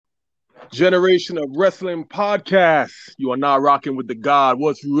Generation of Wrestling Podcast. You are now rocking with the God.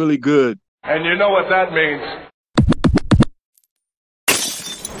 What's really good? And you know what that means.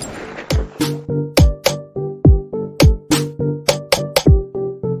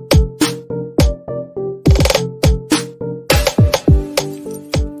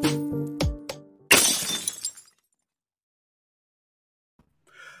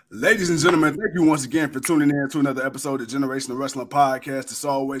 Ladies and gentlemen, thank you once again for tuning in to another episode of Generation of Wrestling Podcast. As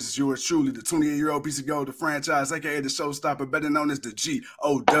always, it's yours truly, the 28-year-old piece of gold, the franchise, aka the showstopper, better known as the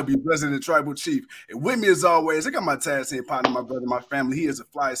G.O.W. President Tribal Chief. And with me, as always, I got my tag team partner, my brother, my family. He is the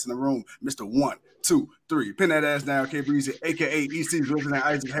flyest in the room, Mr. 1, 2, 3. Pin that ass down, K Breezy, aka EC's resident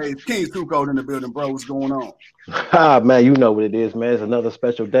Isaac Hayes. King's Too Cold in the building, bro. What's going on? Man, you know what it is, man. It's another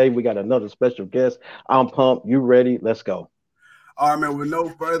special day. We got another special guest. I'm pumped. You ready? Let's go. All right, man, with no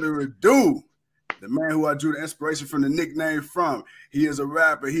further ado, the man who I drew the inspiration from the nickname from, he is a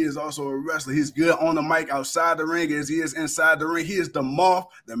rapper. He is also a wrestler. He's good on the mic outside the ring as he is inside the ring. He is the Moth,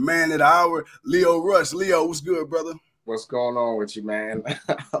 the man of the hour, Lio Rush. Lio, what's good, brother? What's going on with you, man?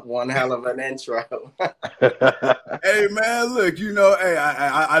 One hell of an intro. Hey, man, look, you know, hey,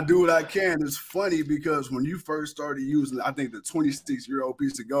 I do what I can. It's funny because when you first started using, I think, the 26-year-old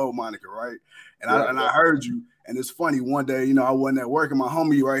piece of gold moniker, right? And I heard you. And it's funny, one day, you know, I wasn't at work, and my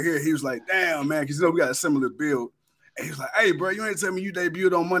homie right here, he was like, damn, man, because, you know, we got a similar build. And he was like, hey, bro, you ain't tell me you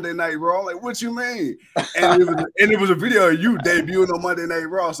debuted on Monday Night Raw. I'm like, what you mean? And it was a video of you debuting on Monday Night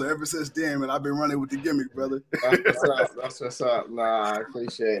Raw. So ever since then, man, I've been running with the gimmick, brother. That's what's up. Nah, I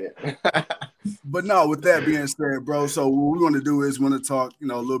appreciate it. But no, with that being said, bro, so what we want to do is we want to talk, you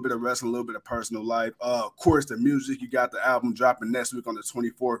know, a little bit of wrestling, a little bit of personal life. Of course, the music. You got the album dropping next week on the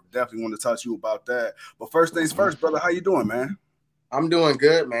 24th. Definitely want to talk to you about that. But first things first, brother, how you doing, man? I'm doing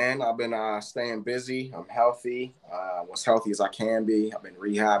good, man. I've been staying busy. I'm healthy, as healthy as I can be. I've been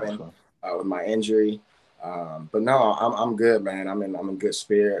rehabbing with my injury. But no, I'm good, man. I'm in good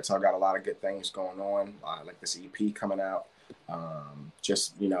spirits. I got a lot of good things going on, like this EP coming out.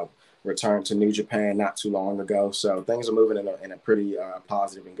 Just, you know, returned to New Japan not too long ago. So things are moving in a pretty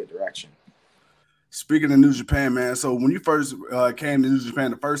positive and good direction. Speaking of New Japan, man, so when you first came to New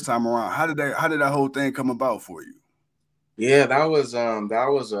Japan the first time around, how did that whole thing come about for you? Yeah, that was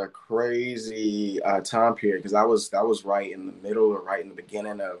a crazy time period because that was right in the middle or right in the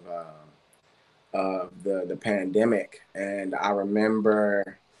beginning of the pandemic, and I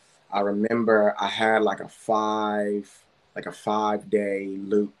remember I had like a 5-day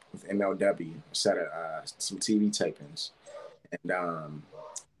loop with MLW, set of some TV tapings, and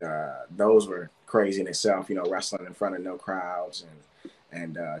those were crazy in itself. You know, wrestling in front of no crowds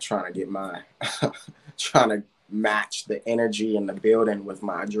and trying to get my trying to match the energy in the building with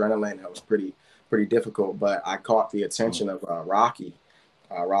my adrenaline. It was pretty difficult, but I caught the attention of Rocky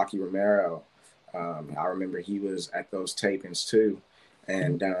Romero. I remember he was at those tapings too.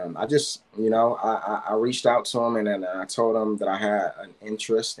 And I just, you know, I reached out to him and I told him that I had an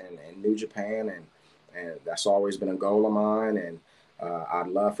interest in New Japan and that's always been a goal of mine. And I'd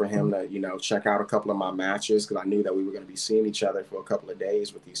love for him to, you know, check out a couple of my matches because I knew that we were going to be seeing each other for a couple of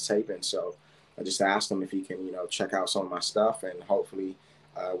days with these tapings. So I just asked him if he can, you know, check out some of my stuff and hopefully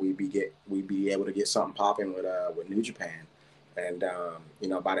we'd be able to get something popping with New Japan. And, you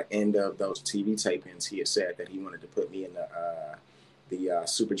know, by the end of those TV tapings, he had said that he wanted to put me in the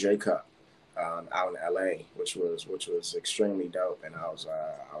Super J Cup out in LA, which was extremely dope. And I was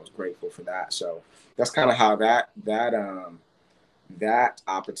grateful for that. So that's kind of how that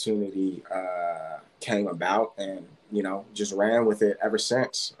opportunity came about, and, you know, just ran with it ever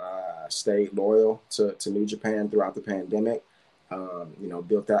since. Stayed loyal to New Japan throughout the pandemic, you know,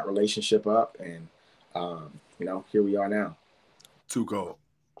 built that relationship up, and, you know, here we are now. Too cold.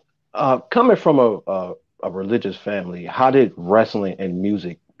 Coming from a religious family, how did wrestling and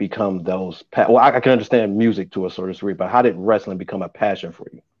music become those? Well, I can understand music to a certain degree, but how did wrestling become a passion for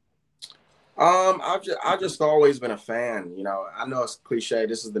you? I've just always been a fan. You know, I know it's cliche.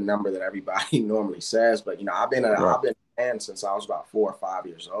 This is the number that everybody normally says, but, you know, I've been a fan since I was about 4 or 5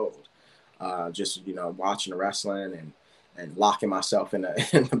 years old. Just, you know, watching wrestling and locking myself in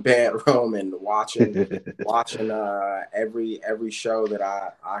the bedroom and watching every show that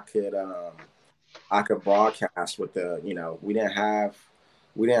I could broadcast with the, you know, we didn't have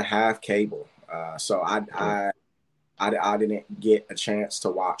cable, so I didn't get a chance to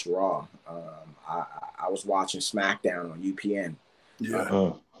watch Raw. I was watching SmackDown on UPN.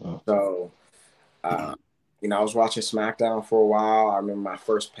 Yeah. So, you know, I was watching SmackDown for a while. I remember my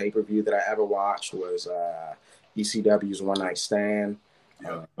first pay-per-view that I ever watched was ECW's One Night Stand.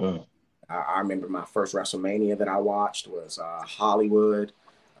 I remember my first WrestleMania that I watched was Hollywood.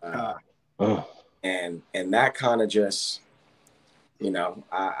 and that kind of just,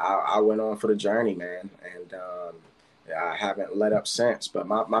 I went on for the journey, man, and I haven't let up since. But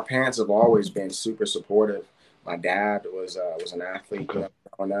my parents have always been super supportive. My dad was an athlete,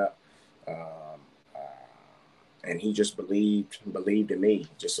 growing up, um, uh, and he just believed in me,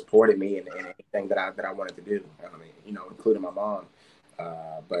 just supported me in anything that I wanted to do. I mean, including my mom.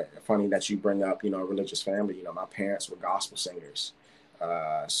 But funny that you bring up, a religious family. My parents were gospel singers,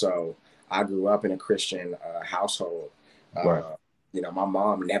 so I grew up in a Christian household. Right. My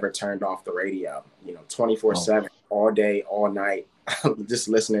mom never turned off the radio. 24/7, all day, all night, just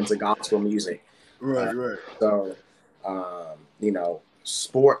listening to gospel music. Right. So,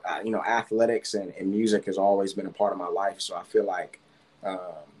 sport, athletics and music has always been a part of my life. So I feel like,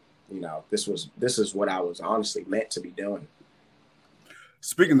 this is what I was honestly meant to be doing.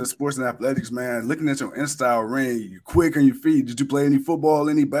 Speaking of sports and athletics, man, looking at your in-style ring, you quick on your feet. Did you play any football,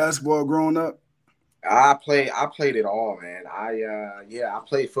 any basketball growing up? I played it all, man. I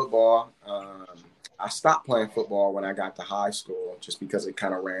played football. I stopped playing football when I got to high school just because it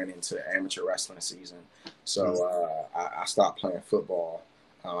kind of ran into amateur wrestling season. So I stopped playing football.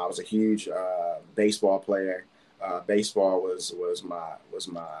 I was a huge baseball player. Baseball was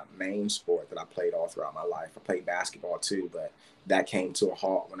my main sport that I played all throughout my life. I played basketball too, but that came to a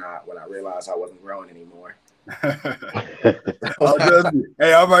halt when I realized I wasn't growing anymore. Oh, trust me.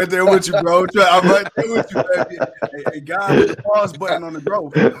 Hey, I'm right there with you, bro. I'm right there with you, baby. Hey, God, put the pause button on the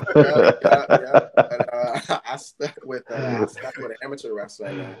growth. And, I stuck with amateur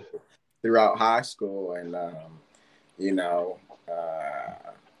wrestling throughout high school, and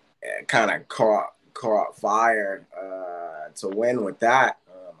kind of caught fire to win with that.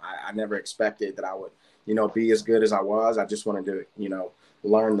 I never expected that I would, be as good as I was. I just wanted to,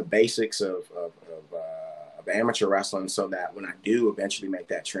 learn the basics of amateur wrestling so that when I do eventually make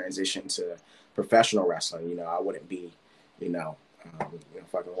that transition to professional wrestling, I wouldn't be,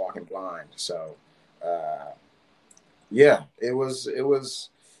 fucking walking blind. So, it was,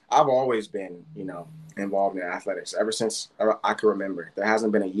 I've always been, involved in athletics ever since I can remember. There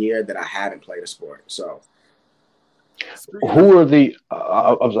hasn't been a year that I haven't played a sport. So, who are the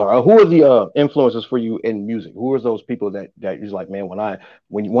I'm sorry, who are the influences for you in music? Who are those people that you're like, man,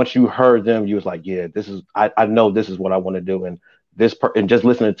 once you heard them, you was like, yeah, this is, I know this is what I want to do, and and just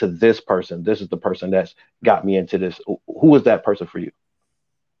listening to this person, this is the person that's got me into this. Who is that person for you?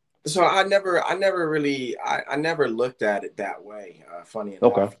 So I never really, I never looked at it that way. Funny enough,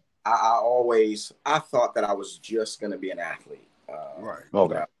 Okay. I thought that I was just going to be an athlete. Right.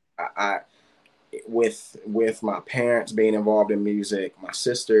 Okay. I with my parents being involved in music, my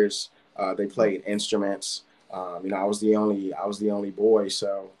sisters, they played instruments. I was the only boy,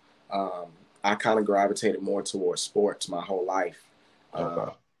 so I kind of gravitated more towards sports my whole life.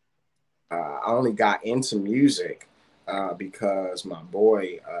 Okay. I only got into music because my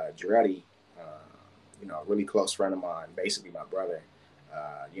boy Dreddy, a really close friend of mine, basically my brother.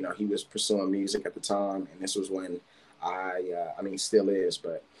 He was pursuing music at the time, and this was when still is,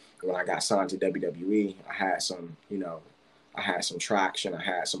 but when I got signed to WWE, I had some traction. I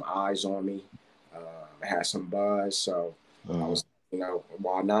had some eyes on me. I had some buzz. So I was,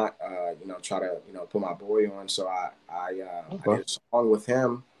 why not, try to, put my boy on. So I did a song with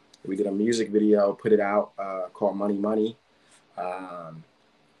him. We did a music video, put it out called Money Money.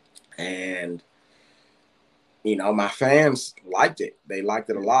 And my fans liked it. They liked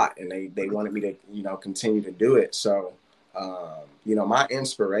it a lot, and they wanted me to, continue to do it. So, my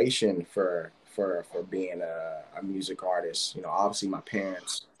inspiration for being a music artist, obviously my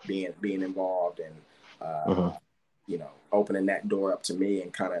parents being involved and, opening that door up to me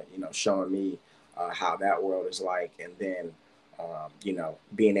and kind of, showing me how that world is like. And then,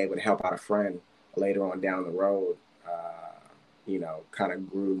 being able to help out a friend later on down the road, kind of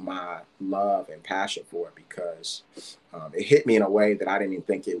grew my love and passion for it because it hit me in a way that I didn't even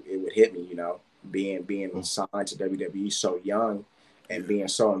think it would hit me, being signed to WWE so young and being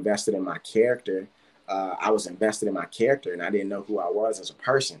so invested in my character. I was invested in my character and I didn't know who I was as a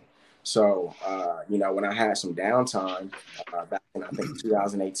person. So, when I had some downtime back in, I think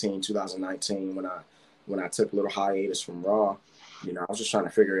 2018, 2019, when I took a little hiatus from Raw, I was just trying to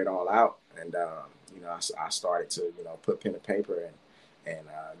figure it all out. And, I started to, put pen to paper and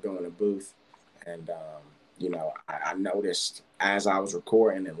go in the booth. And, I noticed as I was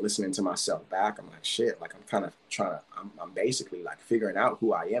recording and listening to myself back, I'm like, shit, like I'm kind of I'm basically like figuring out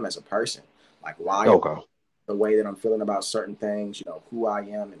who I am as a person, like why the way that I'm feeling about certain things, who I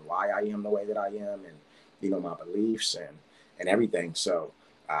am and why I am the way that I am and, my beliefs and everything. So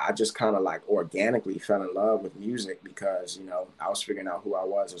I just kind of like organically fell in love with music because, you know, I was figuring out who I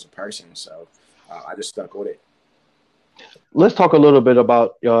was as a person. So I just stuck with it. Let's talk a little bit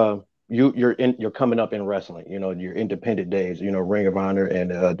about you're coming up in wrestling. You know, your independent days. You know, Ring of Honor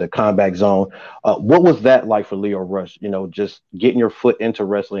and the Combat Zone. What was that like for Lio Rush? You know, just getting your foot into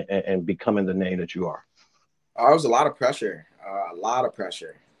wrestling and becoming the name that you are. It was a lot of pressure, a lot of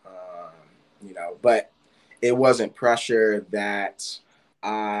pressure, you know, but it wasn't pressure that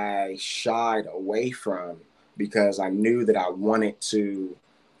I shied away from because I knew that I wanted to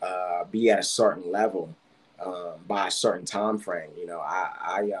be at a certain level by a certain time frame. You know,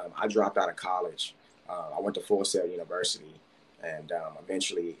 I dropped out of college. I went to Full Sail University and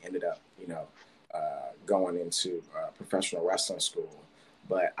eventually ended up, you know, going into professional wrestling school.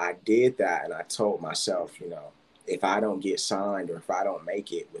 But I did that and I told myself, you know, if I don't get signed or if I don't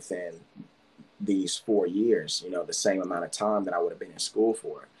make it within these 4 years, you know, the same amount of time that I would have been in school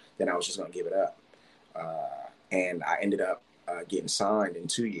for, then I was just going to give it up. And I ended up getting signed in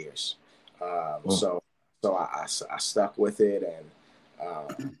 2 years. So I stuck with it.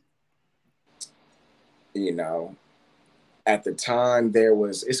 And, you know, at the time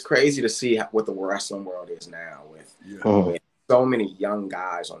it's crazy to see what the wrestling world is now with so many young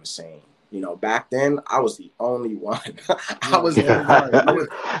guys on the scene. You know, back then I was the only one. I was the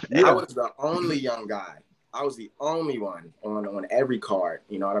only young guy. I was the only one on every card.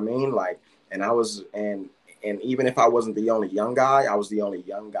 You know what I mean? Like, and I was, and even if I wasn't the only young guy, I was the only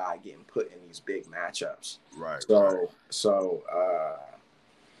young guy getting put in these big matchups. Right. So,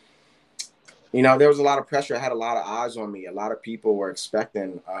 you know, there was a lot of pressure. I had a lot of eyes on me. A lot of people were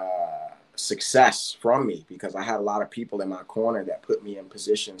expecting success from me because I had a lot of people in my corner that put me in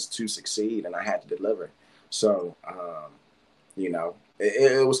positions to succeed, and I had to deliver. So, you know,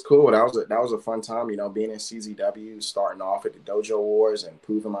 it was cool. That was a fun time. You know, being in CZW, starting off at the Dojo Wars and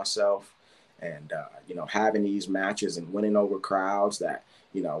proving myself, and you know, having these matches and winning over crowds that,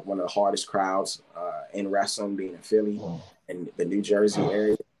 you know, one of the hardest crowds in wrestling, being in Philly and the New Jersey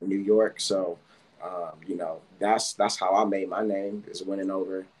area, New York. So, you know, that's how I made my name, is winning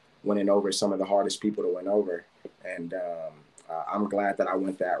over some of the hardest people to win over. And I'm glad that I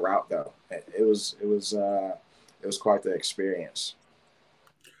went that route, though. It was quite the experience.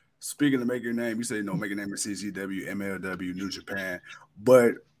 Speaking of make your name, you say, you know, make your name in CZW, MLW, New Japan.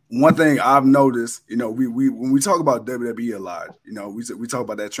 But one thing I've noticed, you know, we when we talk about WWE a lot, you know, we talk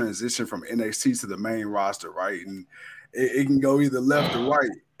about that transition from NXT to the main roster, right? And it can go either left or right.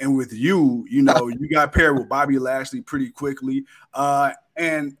 And with you, you know, you got paired with Bobby Lashley pretty quickly.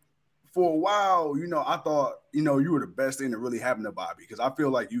 And for a while, you know, I thought, you know, you were the best thing that really happened to Bobby, because I feel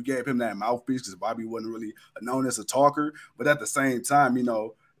like you gave him that mouthpiece because Bobby wasn't really known as a talker. But at the same time, you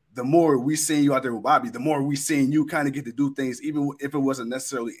know, the more we seen you out there with Bobby, the more we seen you kind of get to do things, even if it wasn't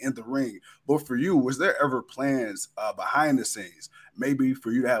necessarily in the ring. But for you, was there ever plans behind the scenes, maybe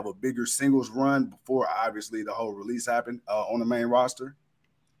for you to have a bigger singles run before obviously the whole release happened on the main roster?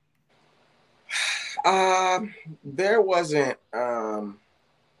 There wasn't.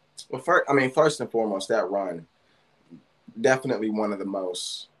 Well, first and foremost, that run definitely one of the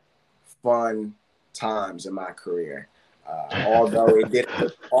most fun times in my career. Although it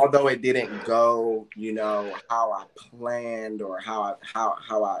didn't go, you know, how I planned or how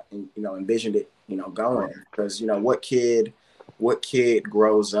I you know, envisioned it, you know, going. Because, you know, what kid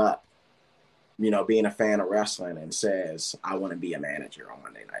grows up, you know, being a fan of wrestling and says, I want to be a manager on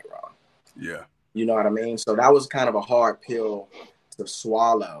Monday Night Raw. Yeah. You know what I mean? So that was kind of a hard pill to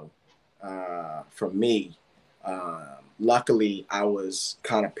swallow for me. Luckily, I was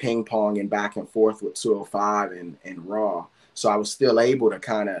kind of ping-ponging back and forth with 205 and Raw. So I was still able to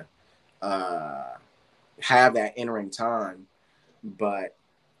kind of have that in-ring time. But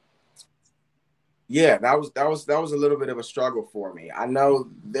yeah, that was a little bit of a struggle for me. I know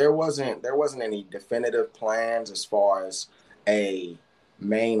there wasn't any definitive plans as far as a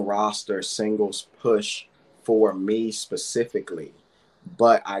main roster singles push for me specifically.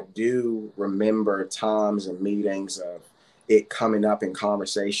 But I do remember times and meetings of it coming up in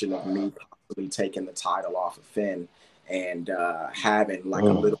conversation of me possibly taking the title off of Finn and having like a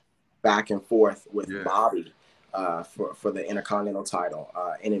little back and forth with Bobby for the Intercontinental title,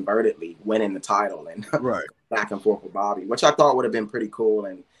 inadvertently winning the title and back and forth with Bobby, which I thought would have been pretty cool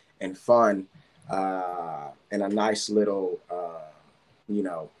and fun and a nice little you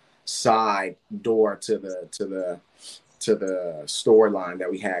know, side door to the storyline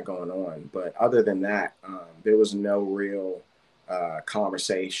that we had going on. But other than that, there was no real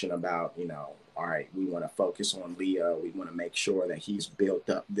conversation about, you know, all right, we want to focus on Leo. We want to make sure that he's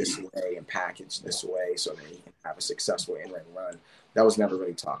built up this way and packaged this way so that he can have a successful in-ring run. That was never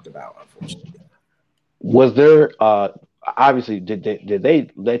really talked about, unfortunately. Was there obviously did they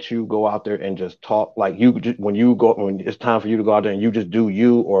let you go out there and just talk like you just, when it's time for you to go out there and you just do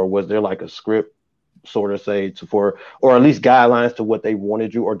you, or was there like a script sort of say for, or at least guidelines to what they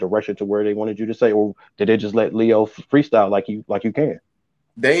wanted you or direction to where they wanted you to say, or did they just let Leo freestyle like you can?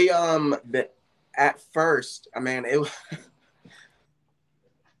 They at first, I mean,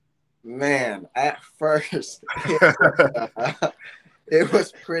 at first it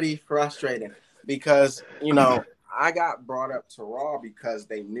was pretty frustrating because, you know, I got brought up to Raw because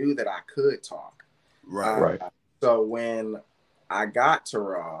they knew that I could talk. Right. So when I got to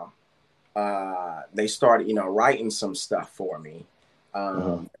Raw, they started, you know, writing some stuff for me.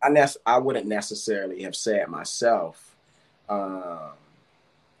 I wouldn't necessarily have said myself, but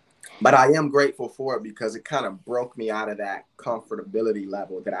I am grateful for it because it kind of broke me out of that comfortability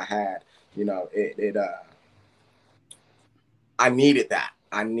level that I had. You know, I needed that.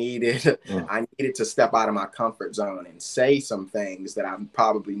 I needed to step out of my comfort zone and say some things that I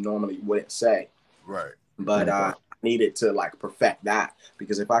probably normally wouldn't say. Right. But I needed to like perfect that,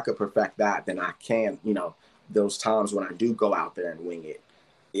 because if I could perfect that, then I can, you know, those times when I do go out there and wing it,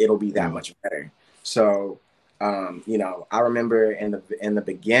 it'll be that much better. So, you know, I remember in the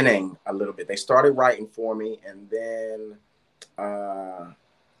beginning a little bit, they started writing for me, and then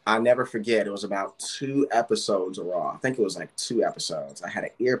I never forget, it was about 2 episodes of Raw. I think it was like 2 episodes. I had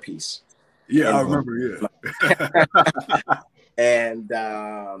an earpiece. Yeah, I remember. Yeah. And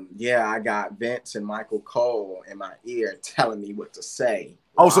I got Vince and Michael Cole in my ear telling me what to say.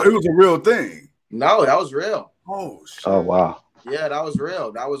 Oh, so it was a real thing? No, that was real. Oh, shit. Oh, wow. Yeah, that was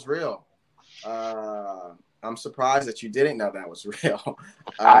real. That was real. I'm surprised that you didn't know that was real.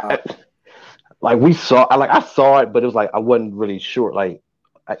 I saw it, but it was like I wasn't really sure. Like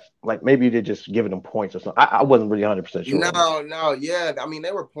maybe they're just giving them points or something. I wasn't really 100% sure. No, yeah. I mean,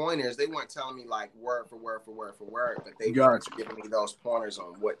 they were pointers. They weren't telling me like word for word, but they were giving me those pointers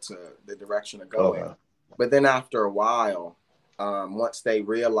on the direction to go in. But then after a while, once they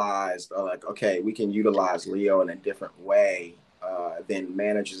realized, like, okay, we can utilize Leo in a different way than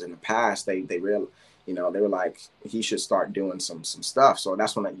managers in the past, they really, you know, they were like, he should start doing some stuff. So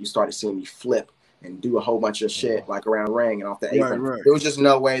that's when you started seeing me flip and do a whole bunch of shit like around the ring and off the apron. Right. There was just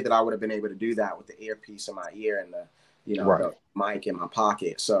no way that I would have been able to do that with the earpiece in my ear and the mic in my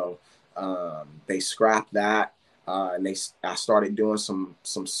pocket. So they scrapped that, and I started doing some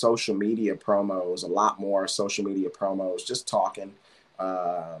social media promos, a lot more social media promos, just talking,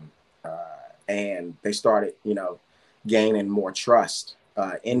 and they started, you know, gaining more trust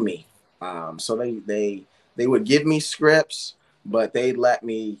in me. So they would give me scripts, but they let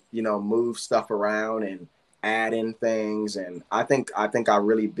me, you know, move stuff around and add in things. And I think I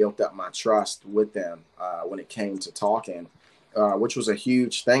really built up my trust with them when it came to talking, which was a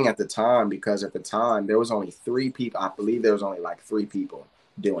huge thing at the time, because at the time there was only 3 people. I believe there was only like 3 people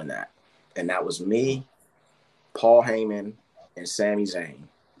doing that. And that was me, Paul Heyman, and Sami Zayn.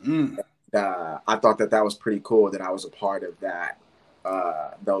 I thought that was pretty cool that I was a part of that,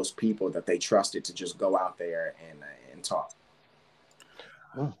 those people that they trusted to just go out there and talk.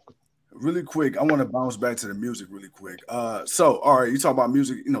 Really quick, I want to bounce back to the music really quick. So, all right, you talk about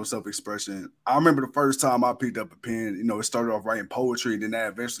music, you know, self-expression. I remember the first time I picked up a pen, you know, it started off writing poetry, then that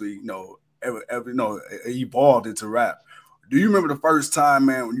eventually, you know, it evolved into rap. Do you remember the first time,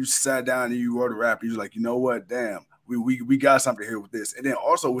 man, when you sat down and you wrote a rap, you was like, you know what, damn, we got something here with this. And then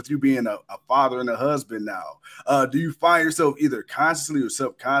also with you being a father and a husband now, do you find yourself either consciously or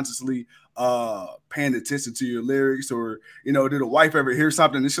subconsciously paying attention to your lyrics, or, you know, did a wife ever hear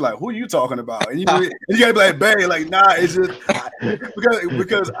something and she's like, who are you talking about? And you gotta be like, babe, like, nah, it's just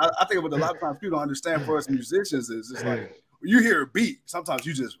because I think what a lot of times people don't understand for us musicians is just like, when you hear a beat, sometimes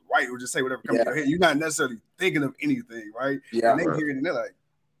you just write or just say whatever comes to your head. You're not necessarily thinking of anything, right? Yeah. And they hear it and they're like,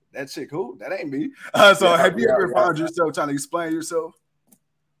 that shit cool. That ain't me. Have you ever found yourself trying to explain yourself?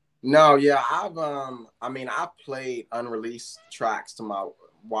 No, yeah, I've played unreleased tracks to my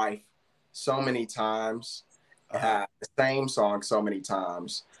wife so many times, the same song so many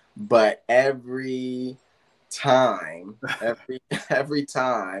times, but every time,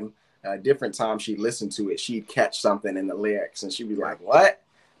 different time she listened to it, she'd catch something in the lyrics and she'd be like, what?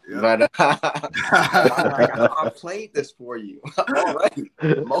 Yeah. But I played this for you already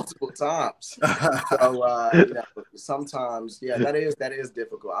multiple times. So you know, sometimes, that is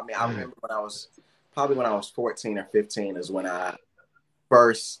difficult. I mean, I remember when I was 14 or 15 is when I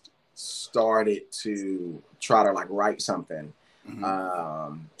first started to try to like write something,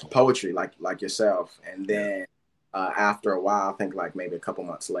 poetry like yourself. And then after a while, I think like maybe a couple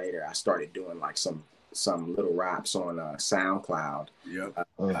months later, I started doing like some little raps on SoundCloud.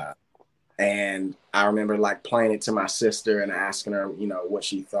 And I remember like playing it to my sister and asking her, you know, what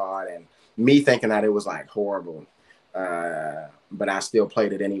she thought, and me thinking that it was like horrible, but I still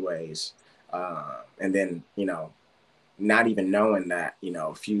played it anyways. And then, you know, not even knowing that, you know,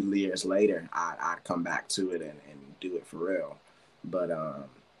 a few years later, I'd come back to it and do it for real. But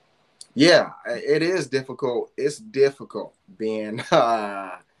yeah, it is difficult. It's difficult being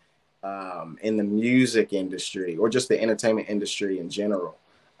in the music industry or just the entertainment industry in general,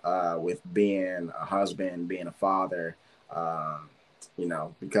 with being a husband, being a father, you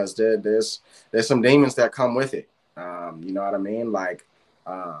know, because there's some demons that come with it. You know what I mean? Like,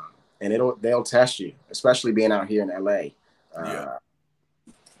 and they'll test you, especially being out here in LA.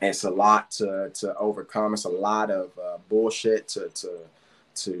 It's a lot to overcome. It's a lot of bullshit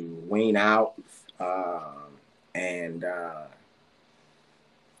to wean out, and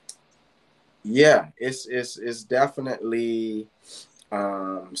yeah, it's definitely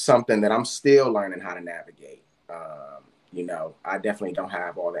something that I'm still learning how to navigate. You know, I definitely don't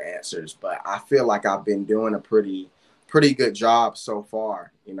have all the answers, but I feel like I've been doing a pretty good job so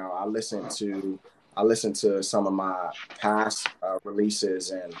far. You know, I listened to some of my past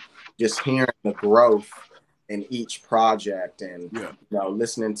releases and just hearing the growth in each project, and you know,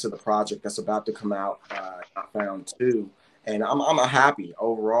 listening to the project that's about to come out, I found too. And I'm happy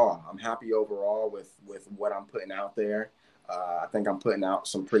overall. I'm happy overall with what I'm putting out there. I think I'm putting out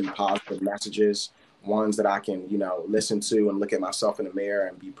some pretty positive messages, ones that I can, you know, listen to and look at myself in the mirror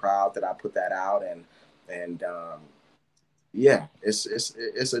and be proud that I put that out. And yeah,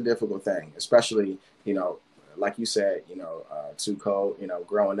 it's a difficult thing, especially, you know, like you said, you know, Too Cold, you know,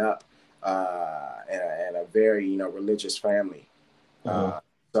 growing up in a very, you know, religious family.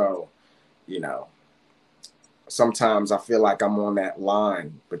 So, you know, sometimes I feel like I'm on that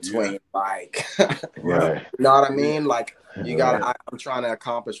line between like, right. you know what I mean? Like, you got, I'm trying to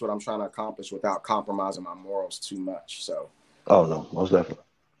accomplish what I'm trying to accomplish without compromising my morals too much. So, Oh no, most definitely.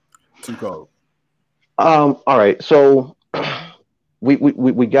 Too cold. All right, so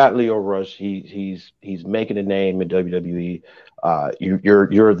we got Lio Rush. He's making a name in WWE.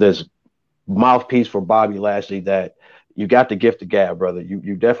 You're this mouthpiece for Bobby Lashley that you got the gift of gab, brother.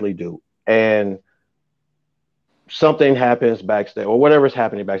 You definitely do. And something happens backstage or whatever's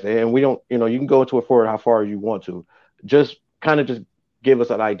happening backstage, and we don't, you know, you can go into it for how far you want to. Just kind of just give us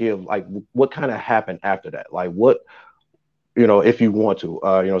an idea of like what kind of happened after that. Like what, you know, if you want to,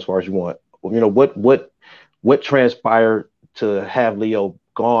 you know, as far as you want, you know, what transpired to have Leo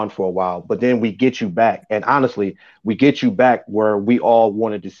gone for a while, but then we get you back. And honestly, we get you back where we all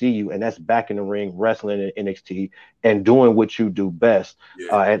wanted to see you, and that's back in the ring, wrestling in NXT and doing what you do best. You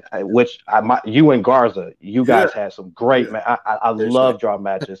and Garza, you guys had some great, man. I loved your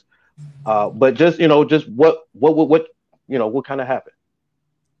matches. But just, you know, just what, you know, what kind of happened?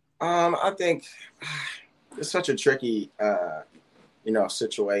 I think it's such a tricky, you know,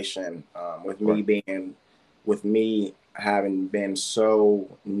 situation, with me having been so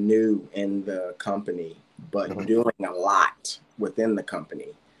new in the company, but doing a lot within the company.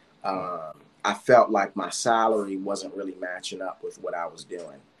 I felt like my salary wasn't really matching up with what I was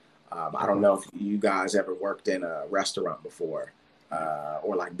doing. I don't know if you guys ever worked in a restaurant before,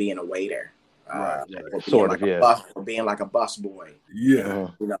 or like being a waiter. Or being like or being like a bus boy.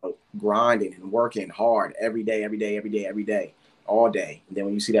 You know, grinding and working hard every day, all day. And then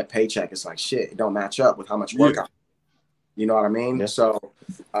when you see that paycheck, it's like, shit, it don't match up with how much work I, you know what I mean? Yeah. So,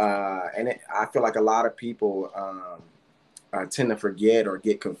 I feel like a lot of people tend to forget or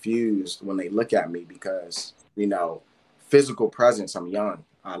get confused when they look at me because, you know, physical presence, I'm young.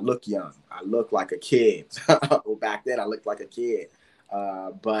 I look young. I look like a kid. Well, back then I looked like a kid.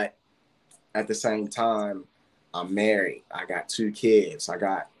 But at the same time, I'm married. I got 2 kids. I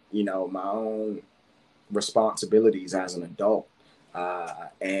got, you know, my own responsibilities as an adult.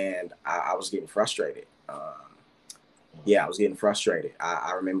 And I was getting frustrated. I was getting frustrated.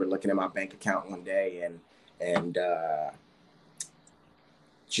 I remember looking at my bank account one day and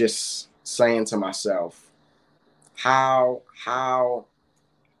just saying to myself, how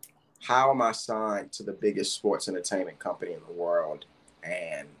am I signed to the biggest sports entertainment company in the world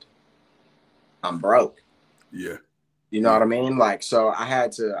and I'm broke? Yeah. You know what I mean? Like, so I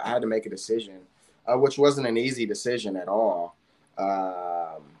had to make a decision, which wasn't an easy decision at all.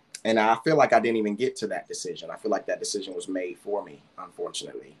 And I feel like I didn't even get to that decision. I feel like that decision was made for me,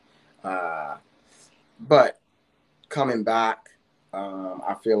 unfortunately. But coming back,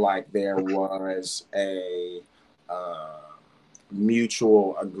 I feel like there was a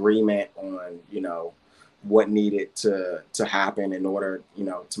mutual agreement on, what needed to happen in order,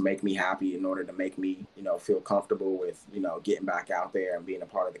 to make me happy, in order to make me, feel comfortable with, getting back out there and being a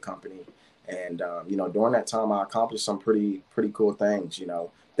part of the company. And, during that time, I accomplished some pretty cool things,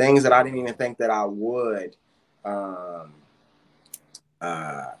 things that I didn't even think that I would. I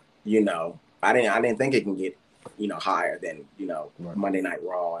didn't think it can get, higher than, Right. Monday Night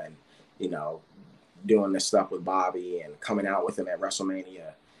Raw and, doing this stuff with Bobby and coming out with him at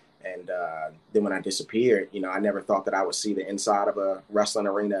WrestleMania. And then when I disappeared, I never thought that I would see the inside of a wrestling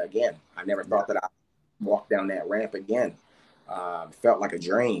arena again. I never thought that I'd walk down that ramp again. Felt like a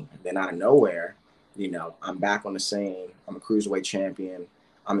dream. Then out of nowhere, I'm back on the scene. I'm a cruiserweight champion.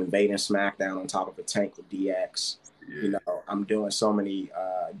 I'm invading SmackDown on top of a tank with DX. Yeah. I'm doing so many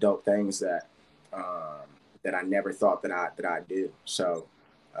dope things that I never thought that I'd do. So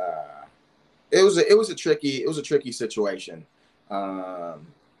it was a tricky situation,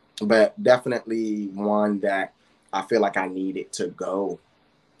 but definitely one that I feel like I needed to go.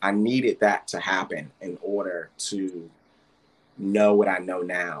 I needed that to happen in order to know what I know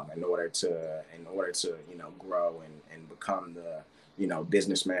now, in order to grow and become the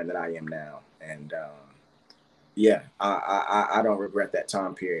businessman that I am now. And I don't regret that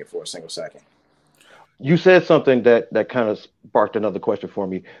time period for a single second. You said something that kind of sparked another question for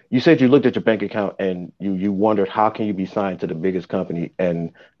me. You said you looked at your bank account and you wondered how can you be signed to the biggest company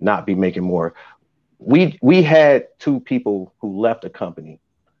and not be making more. We had two people who left the company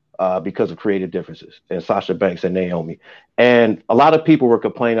because of creative differences, and Sasha Banks and Naomi. And a lot of people were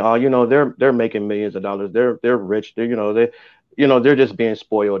complaining, oh, they're making millions of dollars, they're rich, they're just being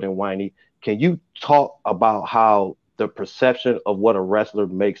spoiled and whiny. Can you talk about how the perception of what a wrestler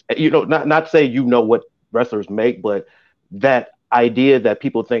makes, not say what wrestlers make, but that idea that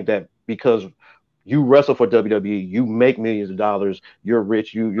people think that because you wrestle for WWE, you make millions of dollars, you're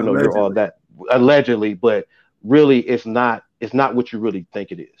rich, you're all that allegedly, but really it's not what you really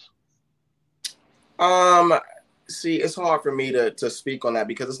think it is. See, it's hard for me to speak on that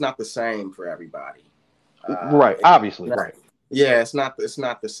because it's not the same for everybody. Right, obviously, right. Yeah, it's not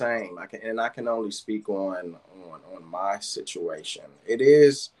the same. I can only speak on my situation. It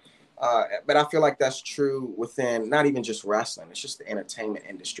is, but I feel like that's true within not even just wrestling. It's just the entertainment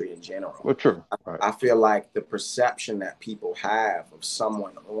industry in general. Well, true. Right. I feel like the perception that people have of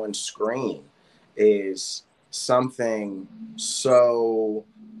someone on screen is something so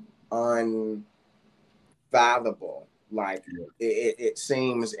unfathomable. Like it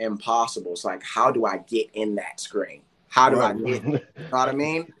seems impossible. It's like, how do I get in that screen? How do I get? You know what I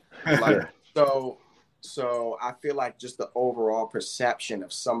mean? Like so I feel like just the overall perception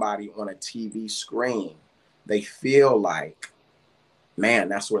of somebody on a TV screen, they feel like, man,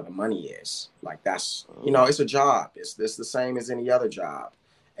 that's where the money is. Like that's, it's a job. It's the same as any other job.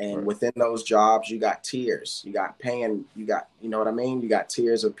 And within those jobs, you got tiers. You got paying. You got, you know what I mean? You got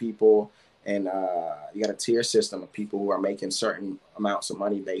tiers of people, and you got a tier system of people who are making certain amounts of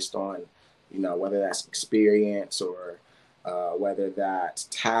money based on, whether that's experience or whether that's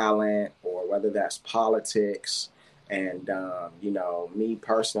talent or whether that's politics. And, me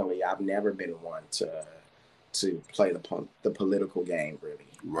personally, I've never been one to play the political game, really.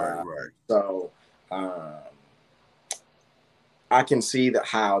 Right. So I can see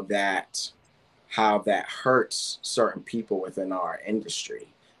how that hurts certain people within our industry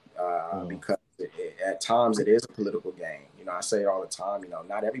because at times it is a political game. I say it all the time.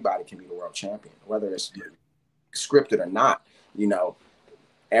 Not everybody can be the world champion, whether it's scripted or not.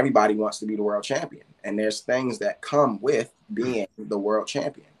 Everybody wants to be the world champion, and there's things that come with being the world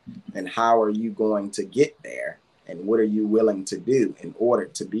champion. And how are you going to get there? And what are you willing to do in order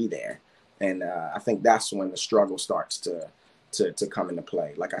to be there? And I think that's when the struggle starts to come into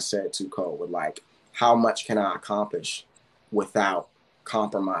play. Like I said to Cole, with like, how much can I accomplish without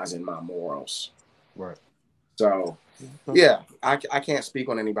compromising my morals? Right. So, yeah, I can't speak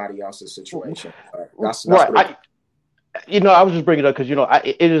on anybody else's situation. That's right. I was just bringing it up because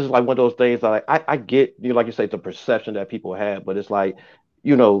it is like one of those things that I get, like you say, the perception that people have, but it's like,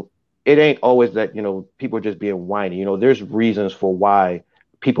 it ain't always that people are just being whiny. There's reasons for why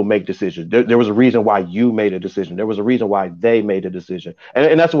people make decisions. There was a reason why you made a decision. There was a reason why they made a decision,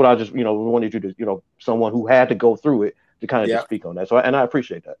 and that's what I just wanted you to someone who had to go through it to kind of just speak on that. So I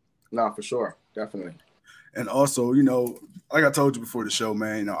appreciate that. No, for sure, definitely. And also, like I told you before the show,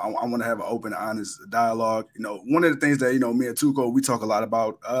 man, I want to have an open, honest dialogue. One of the things that, me and Tuco, we talk a lot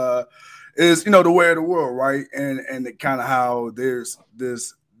about is, the way of the world, right? And kind of how there's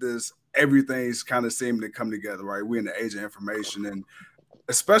this everything's kind of seeming to come together, right? We're in the age of information, and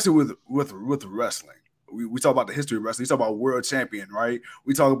especially with wrestling. we talk about the history of wrestling. We talk about world champion, right?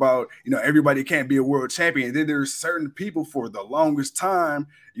 We talk about, everybody can't be a world champion. Then there's certain people for the longest time,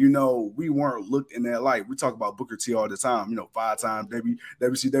 we weren't looked in that light. We talk about Booker T all the time, 5-time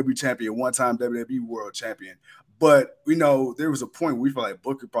WCW champion, 1-time WWE world champion. But, there was a point where we felt like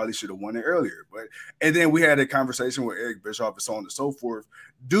Booker probably should have won it earlier. And then we had a conversation with Eric Bischoff and so on and so forth.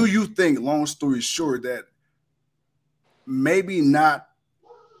 Do you think, long story short, that maybe not?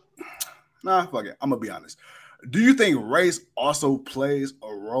 Nah, fuck it. I'm going to be honest. Do you think race also plays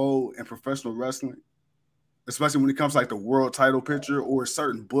a role in professional wrestling? Especially when it comes to like the world title picture or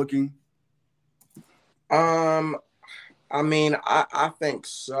certain booking? I mean, I think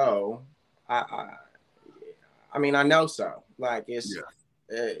so. I mean, I know so. Like it's,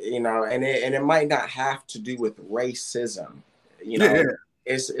 and it might not have to do with racism.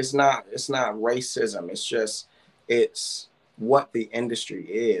 It's not racism. It's just it's what the industry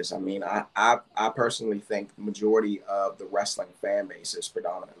is. I mean, I personally think the majority of the wrestling fan base is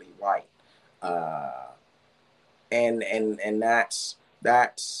predominantly white, and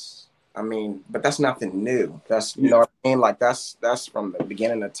that's. I mean, but that's nothing new. That's know what I mean. Like that's from the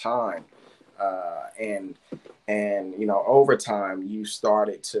beginning of time, and over time you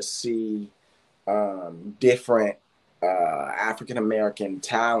started to see different African American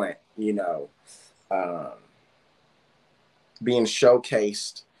talent, being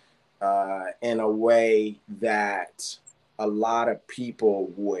showcased in a way that a lot of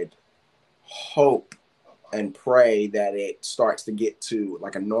people would hope and pray that it starts to get to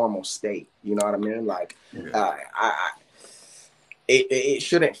like a normal state. You know what I mean? Like, it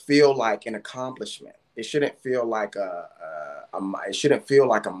shouldn't feel like an accomplishment. It shouldn't feel like it shouldn't feel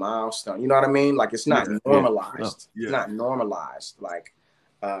like a milestone. You know what I mean? Like it's not normalized. It's not normalized. Like,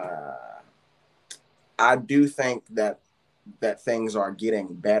 I do think that things are getting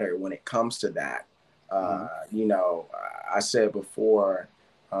better when it comes to that. I said before,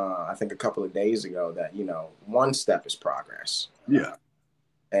 I think a couple of days ago that, one step is progress. Yeah.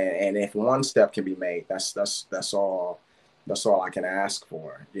 And if one step can be made, that's all I can ask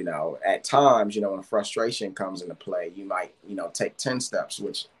for. At times, when frustration comes into play, you might, take 10 steps,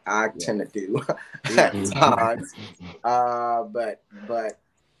 which I tend to do at times. But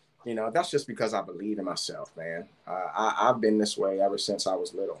that's just because I believe in myself, man. I've been this way ever since I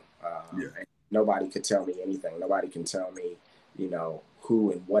was little. And nobody could tell me anything. Nobody can tell me,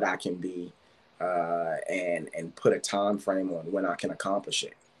 who and what I can be, and put a time frame on when I can accomplish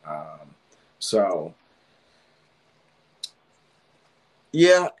it. So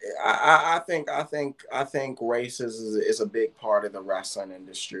yeah, I think race is a big part of the wrestling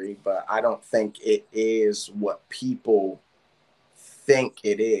industry, but I don't think it is what people think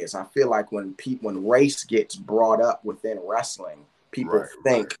it is. I feel like when race gets brought up within wrestling, people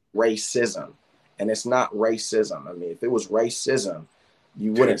think racism, and it's not racism. I mean, if it was racism,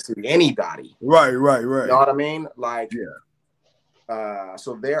 you wouldn't see anybody. Right. You know what I mean? Like,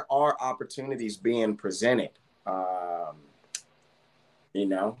 so there are opportunities being presented. I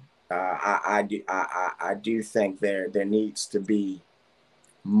do think there needs to be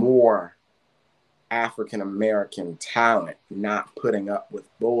more African American talent not putting up with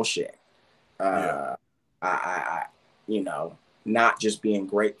bullshit. Not just being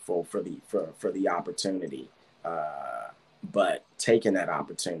grateful for the opportunity, but taking that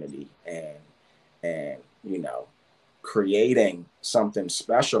opportunity and creating something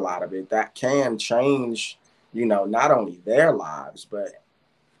special out of it that can change, not only their lives, but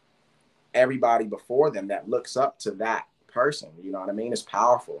everybody before them that looks up to that person. You know what I mean? It's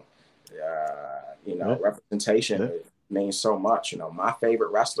powerful. Representation means so much. My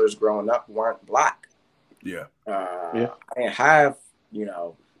favorite wrestlers growing up weren't black. I didn't have,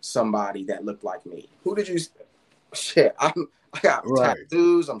 somebody that looked like me. Who did you? Shit, I got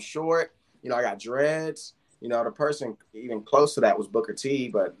tattoos. I'm short. I got dreads. The person even close to that was Booker T.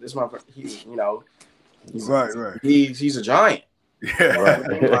 But this motherfucker, he's a giant.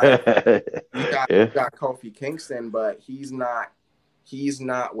 Yeah. You got Kofi Kingston, but he's not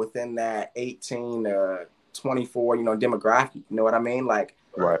within that 18 to 24, demographic. You know what I mean? Like,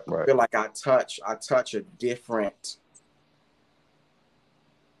 right. I feel like I touch a different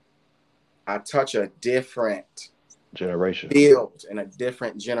generation field in a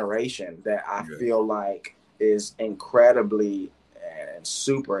different generation that I feel like is incredibly and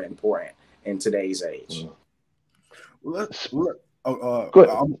super important in today's age. Go ahead. Go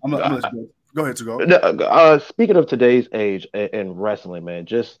ahead, to go. Speaking of today's age in wrestling, man,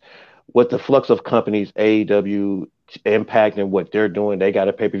 just with the flux of companies, AEW, Impact, and what they're doing, they got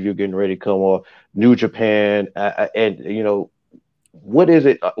a pay-per-view getting ready to come on, New Japan, and what is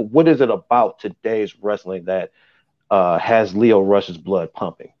it? What is it about today's wrestling that has Lio Rush's blood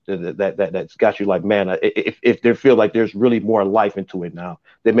pumping? That's got you like, man. If there feel like there's really more life into it now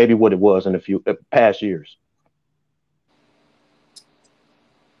than maybe what it was in a few past years.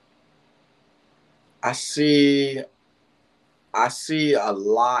 I see I see a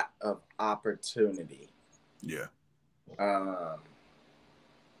lot of opportunity. Yeah. Um,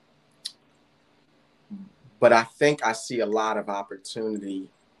 but I think I see a lot of opportunity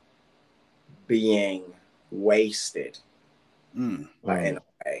being wasted Mm. in a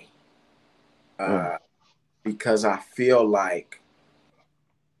way. Mm. Because I feel like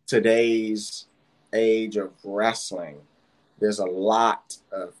today's age of wrestling, there's a lot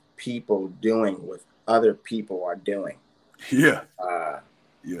of people doing what other people are doing. Yeah. Uh,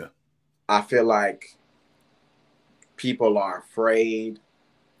 Yeah. I feel like people are afraid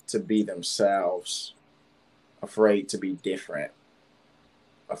to be themselves, afraid to be different,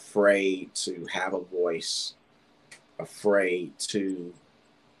 afraid to have a voice, afraid to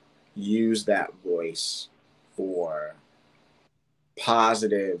use that voice for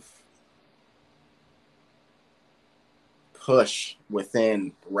positive push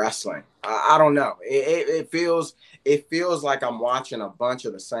within wrestling. I don't know. It feels like I'm watching a bunch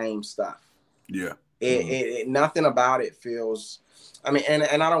of the same stuff. Yeah. Nothing about it feels. I mean, and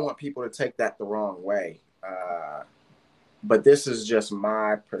I don't want people to take that the wrong way. But this is just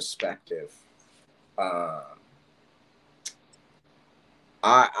my perspective. Um,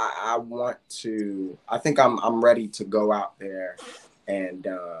 I want to. I think I'm ready to go out there and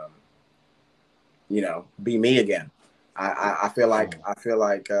be me again. I feel like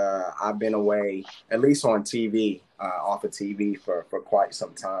I've been away, at least on TV, off of TV for quite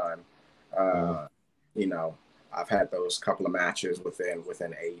some time. You know, I've had those couple of matches within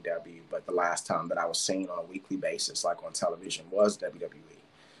AEW, but the last time that I was seen on a weekly basis, like on television, was WWE.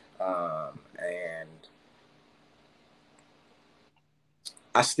 And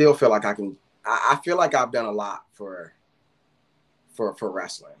I still feel like I can. I feel like I've done a lot for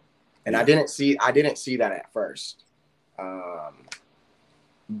wrestling, and Yeah. I didn't see that at first.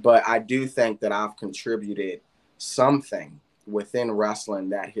 But I do think that I've contributed something within wrestling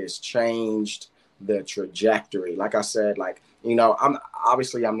that has changed the trajectory. Like I said,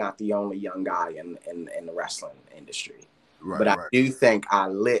 I'm not the only young guy in the wrestling industry, Right. but I Right. do think I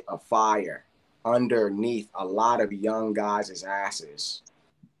lit a fire underneath a lot of young guys' asses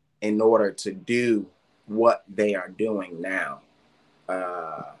in order to do what they are doing now.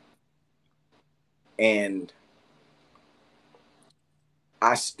 And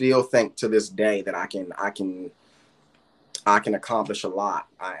I still think to this day that I can accomplish a lot.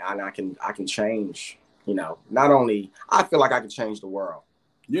 I can change. Not only I feel like I can change the world,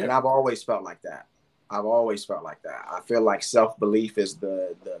 Yeah. and I've always felt like that. I feel like self-belief is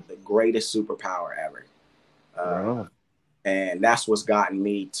the greatest superpower ever, Right. and that's what's gotten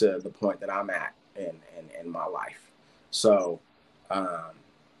me to the point that I'm at in my life. So, um,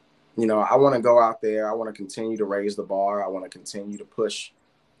 I want to go out there. I want to continue to raise the bar. I want to continue to push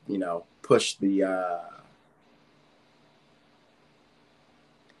the.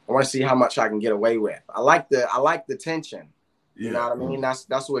 I want to see how much I can get away with. I like the tension. You know Yeah. what I mean?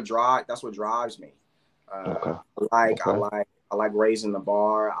 That's what drives me. Okay. Okay. I like raising the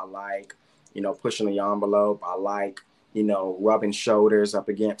bar. I like pushing the envelope. I like rubbing shoulders up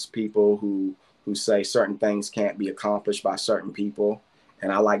against people who say certain things can't be accomplished by certain people,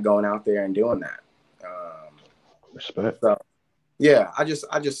 and I like going out there and doing that. Respect. So yeah,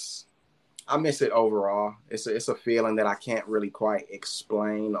 I miss it overall. It's a feeling that I can't really quite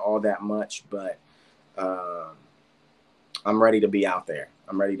explain all that much, but um, I'm ready to be out there.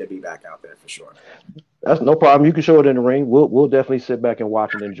 I'm ready to be back out there for sure. That's no problem. You can show it in the ring. We'll definitely sit back and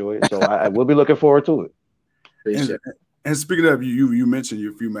watch and enjoy it. So I will be looking forward to it. And Appreciate it. and speaking of you mentioned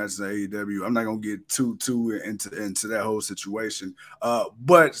your few matches at AEW. I'm not gonna get too into that whole situation.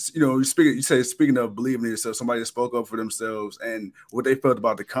 But you say speaking of believing in yourself, somebody that spoke up for themselves and what they felt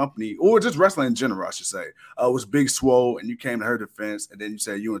about the company or just wrestling in general, I should say, was Big Swole, and you came to her defense, and then you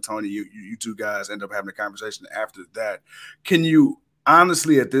said you and Tony, you two guys end up having a conversation after that. Can you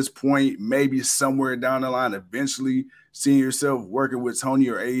honestly, at this point, maybe somewhere down the line, eventually seeing yourself working with Tony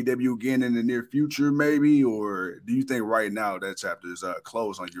or AEW again in the near future, maybe? Or do you think right now that chapter is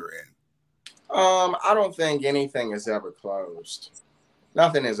closed on your end? I don't think anything is ever closed.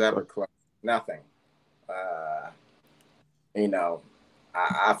 Nothing is ever closed. Nothing. Uh, you know,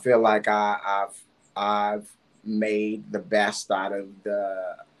 I feel like I've made the best out of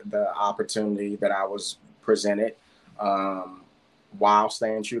the opportunity that I was presented, while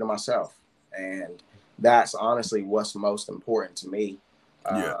staying true to myself. And that's honestly what's most important to me.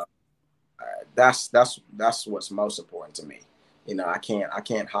 Yeah. That's what's most important to me. You know, I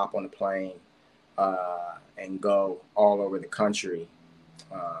can't hop on a plane and go all over the country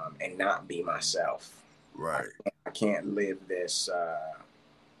and not be myself. Right. I can't live this.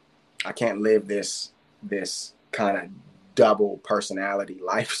 I can't live this kind of double personality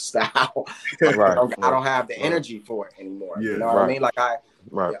lifestyle. Right. I don't have the energy for it anymore. Yeah. You know what I mean? Like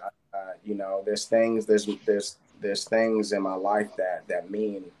Right. you know, there's things in my life that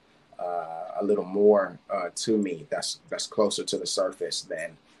mean a little more to me. That's closer to the surface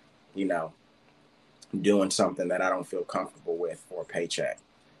than, you know, doing something that I don't feel comfortable with for a paycheck.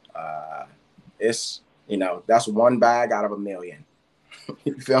 It's, you know, that's one bag out of a million.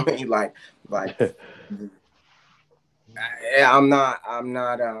 You feel me? Like I'm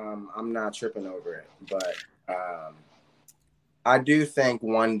not tripping over it, but I do think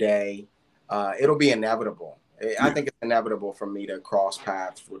one day it'll be inevitable. I think it's inevitable for me to cross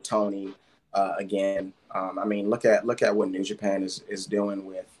paths with Tony again. I mean, look at what New Japan is doing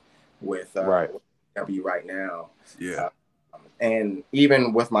with W right now. Yeah. And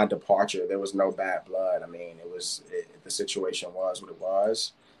even with my departure, there was no bad blood. I mean, the situation was what it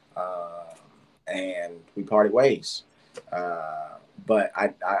was, and we parted ways. But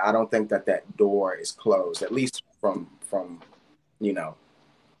I don't think that door is closed, at least from you know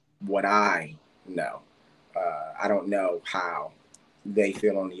what I know. I don't know how they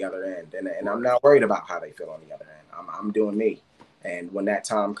feel on the other end, and I'm not worried about how they feel on the other end. I'm doing me, and when that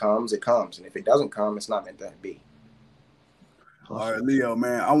time comes, it comes, and if it doesn't come, it's not meant to be. All right, Leo,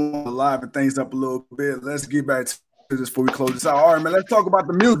 man, I want to liven things up a little bit. Let's get back to this before we close this out. All right, man, let's talk about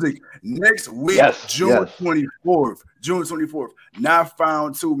the music. Next week, June 24th, Not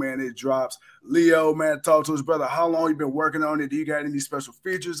Found 2, man, it drops. Leo, man, talk to his brother. How long you been working on it? Do you got any special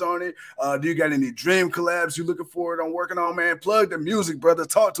features on it? Do you got any dream collabs you looking forward on working on, man? Plug the music, brother.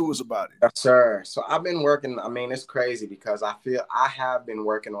 Talk to us about it. Yes, sir. So I've been working. I mean, it's crazy because I feel I have been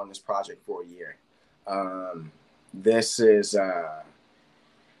working on this project for a year. This is the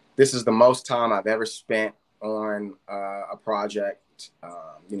most time I've ever spent on a project.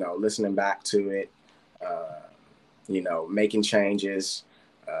 You know, listening back to it, you know, making changes,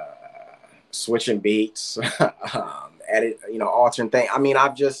 switching beats, edit, you know, altering things. I mean, I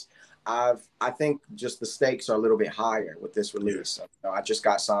think just the stakes are a little bit higher with this release. You know, I just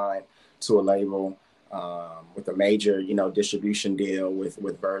got signed to a label with a major, you know, distribution deal with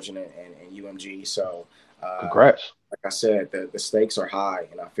Virgin and UMG. So. Congrats. Like I said, the stakes are high,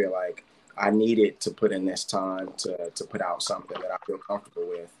 and I feel like I needed to put in this time to put out something that I feel comfortable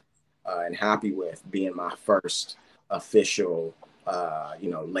with and happy with, being my first official,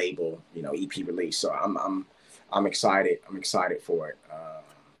 you know, label, you know, EP release. So I'm excited. I'm excited for it.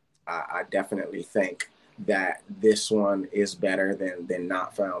 I definitely think that this one is better than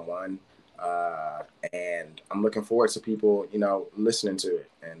Not Found One. And I'm looking forward to people, you know, listening to it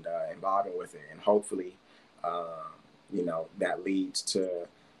and involving with it, and hopefully. You know, that leads to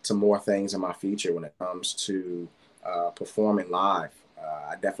more things in my future when it comes to performing live.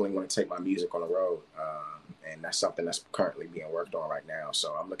 I definitely want to take my music on the road, and that's something that's currently being worked on right now.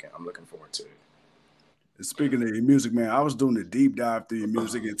 So I'm looking forward to it. Speaking of your music, man, I was doing a deep dive through your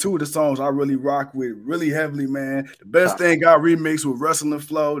music, and two of the songs I really rock with really heavily, man. The Best Thing got remixed with Wrestling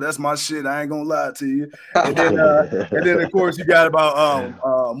Flow. That's my shit. I ain't gonna lie to you. And then of course you got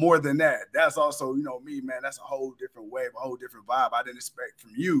about More Than That. That's also, you know, me, man. That's a whole different wave, a whole different vibe I didn't expect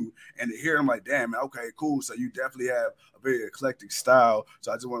from you. And to hear, I'm like, damn, man, okay, cool. So you definitely have a very eclectic style.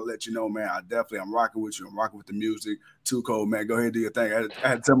 So I just want to let you know, man, I'm rocking with you. I'm rocking with the music. Too cold, man. Go ahead and do your thing. I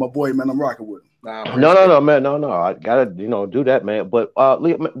had to tell my boy, man, I'm rocking with him. No, man. No. I gotta, you know, do that, man. But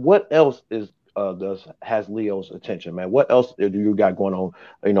Leo, what else has Leo's attention, man? What else do you got going on,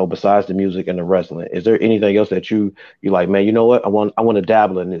 you know, besides the music and the wrestling? Is there anything else that you like, man, you know what? I want to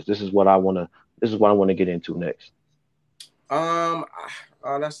dabble in this. This is what I want to get into next. I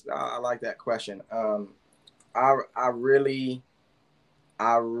like that question. I really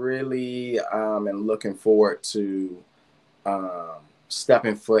am looking forward to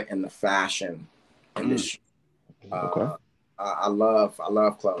stepping foot in the fashion industry. Okay. I love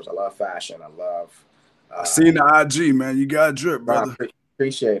clothes. I love fashion. I love. I seen the IG, man. You got drip, brother.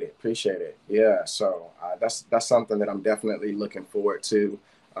 Appreciate it. Yeah. So that's something that I'm definitely looking forward to.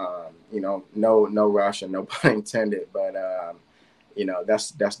 You know, no rush and no pun intended, but you know,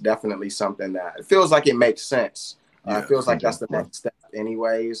 that's definitely something that it feels like it makes sense. It feels like that's the next step,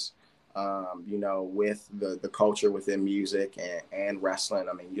 anyways. You know, with the culture within music and wrestling.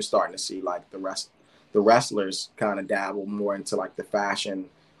 I mean, you're starting to see like the wrestlers kind of dabble more into like the fashion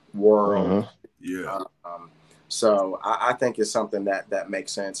world, Yeah. So I think it's something that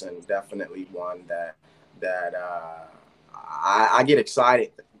makes sense, and definitely one that I get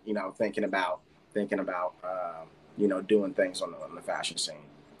excited, you know, thinking about you know, doing things on the fashion scene.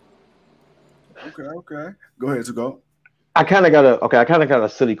 Okay. Go ahead, to go. I kind of got a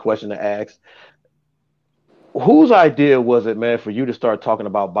silly question to ask. Whose idea was it, man, for you to start talking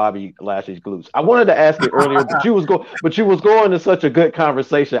about Bobby Lashley's glutes? I wanted to ask it earlier, but you was going to such a good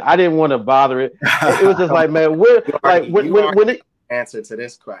conversation. I didn't want to bother it. It was just like, man, when it answer to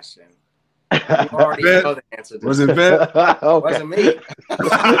this question. You already know the answer to was it Vince? Wasn't me.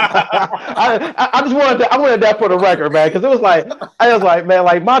 I just wanted that for the record, man, because I was like, man,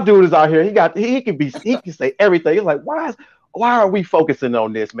 like my dude is out here. He can say everything. It's like, why are we focusing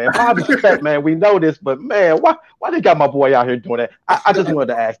on this, man? Bobby's fat, man. We know this, but man, why they got my boy out here doing that? I just wanted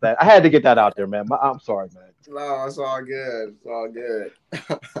to ask that. I had to get that out there, man. I'm sorry, man. No, it's all good. It's all good.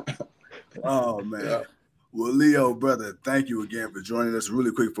 Oh man. Yeah. Well, Lio, brother, thank you again for joining us.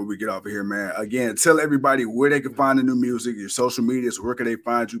 Really quick before we get off of here, man. Again, tell everybody where they can find the new music, your social medias, where can they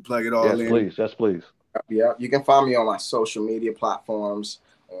find you, plug it all in. Yes, please. Yeah, you can find me on my social media platforms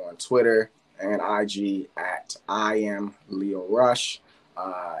on Twitter and IG at I am Lio Rush.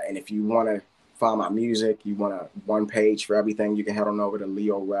 And if you want to find my music, you want a one page for everything, you can head on over to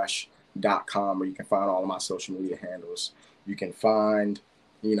LioRush.com, where you can find all of my social media handles. You can find,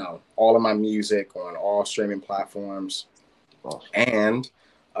 you know, all of my music on all streaming platforms. Awesome. And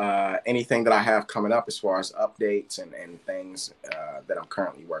anything that I have coming up as far as updates and things that I'm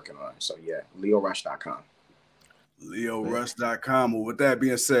currently working on. So yeah, LioRush.com. LioRush.com. Well, with that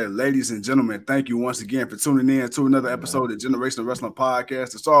being said, ladies and gentlemen, thank you once again for tuning in to another episode of Generational Wrestling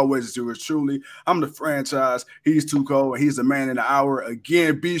Podcast. As always, it's yours truly. I'm the franchise. He's Too Cold, and he's the man in the hour.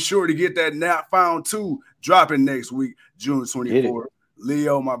 Again, be sure to get that Not Found 2 dropping next week, June 24th.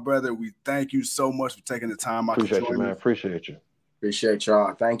 Lio, my brother, we thank you so much for taking the time out to join us. Man. Appreciate you. Appreciate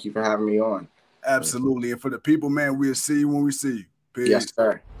y'all. Thank you for having me on. Absolutely. And for the people, man, we'll see you when we see you. Peace. Yes,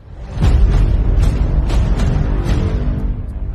 sir.